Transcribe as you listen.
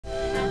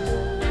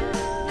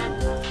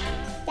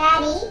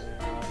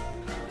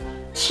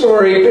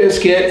Sorry,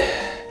 Biscuit.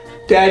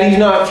 Daddy's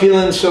not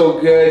feeling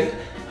so good.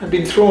 I've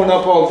been throwing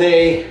up all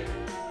day.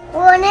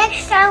 Well,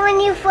 next time when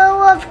you throw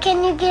up,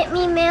 can you get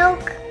me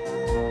milk?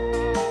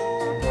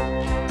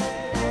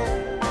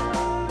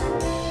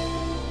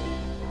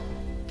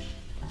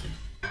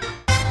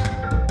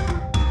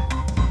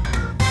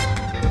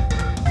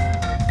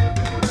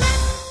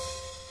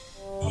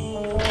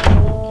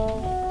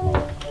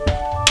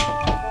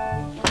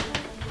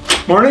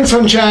 Morning,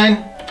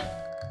 sunshine.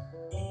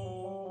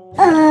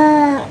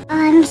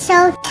 I'm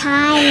so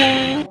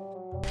tired.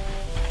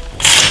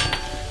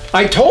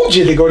 I told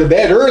you to go to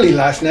bed early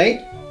last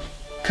night.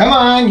 Come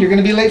on, you're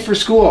going to be late for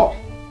school.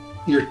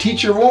 Your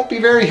teacher won't be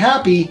very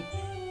happy.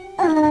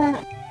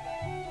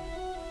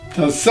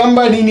 Does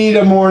somebody need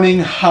a morning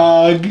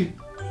hug?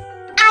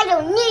 I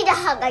don't need a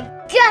hug, I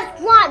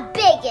just want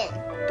bacon.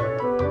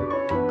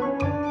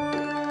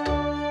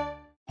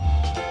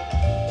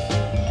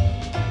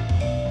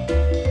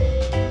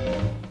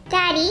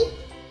 Daddy?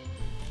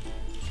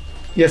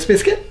 Yes,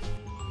 Biscuit?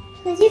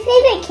 Who's your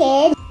favorite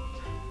kid?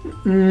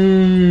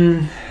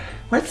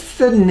 What's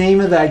the name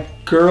of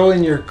that girl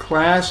in your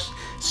class?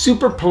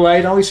 Super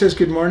polite, always says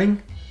good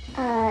morning.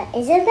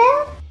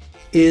 Isabel?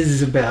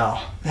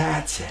 Isabel,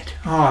 that's it.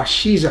 Oh,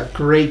 she's a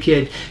great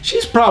kid.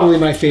 She's probably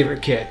my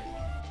favorite kid.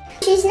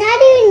 She's not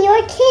even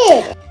your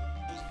kid.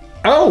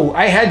 Oh,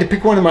 I had to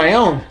pick one of my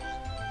own.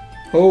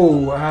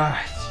 Oh,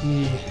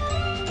 gee.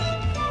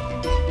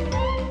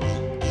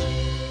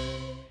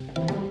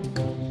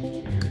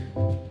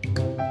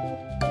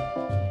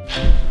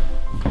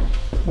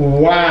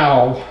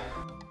 Wow.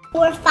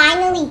 We're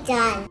finally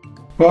done.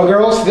 Well,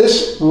 girls,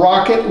 this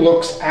rocket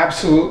looks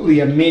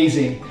absolutely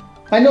amazing.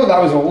 I know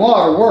that was a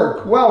lot of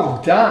work.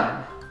 Well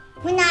done.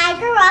 When I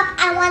grow up,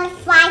 I want to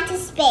fly to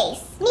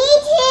space. Me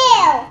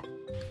too!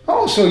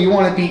 Oh, so you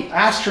want to be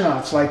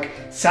astronauts like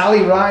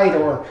Sally Ride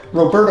or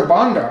Roberta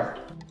Bondar?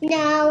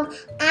 No,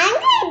 I'm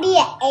going to be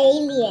an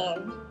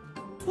alien.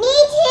 Me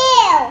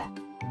too!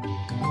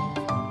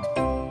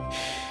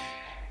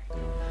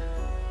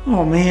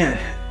 Oh man,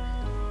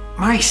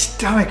 my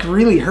stomach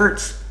really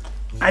hurts.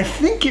 I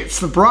think it's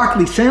the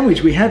broccoli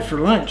sandwich we had for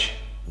lunch.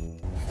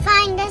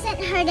 Fine,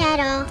 doesn't hurt at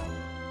all.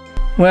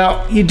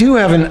 Well, you do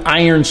have an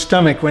iron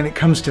stomach when it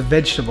comes to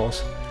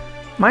vegetables.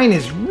 Mine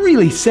is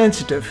really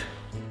sensitive.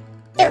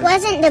 It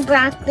wasn't the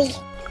broccoli.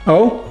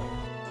 Oh?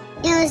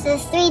 It was the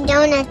 3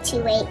 donuts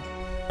you ate.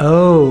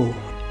 Oh,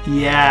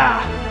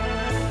 yeah.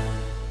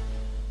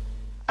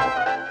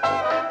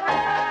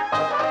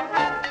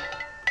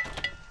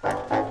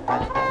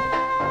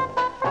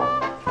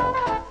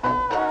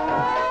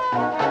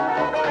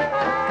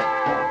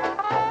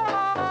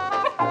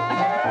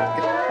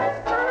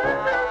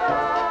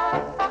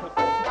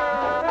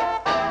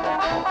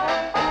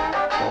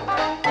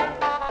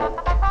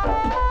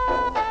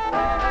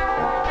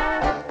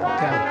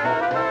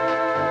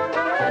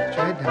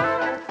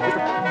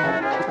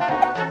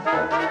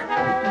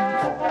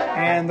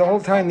 And the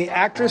whole time the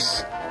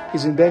actress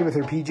is in bed with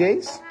her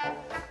PJs,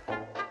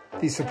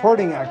 the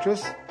supporting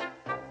actress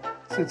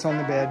sits on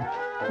the bed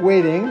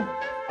waiting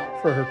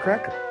for her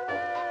cracker.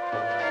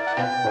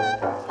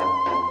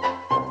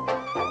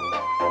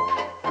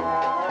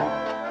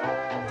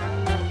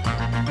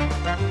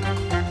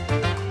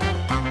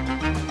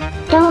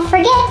 Don't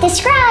forget to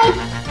subscribe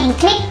and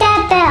click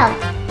that bell.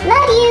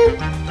 Love you!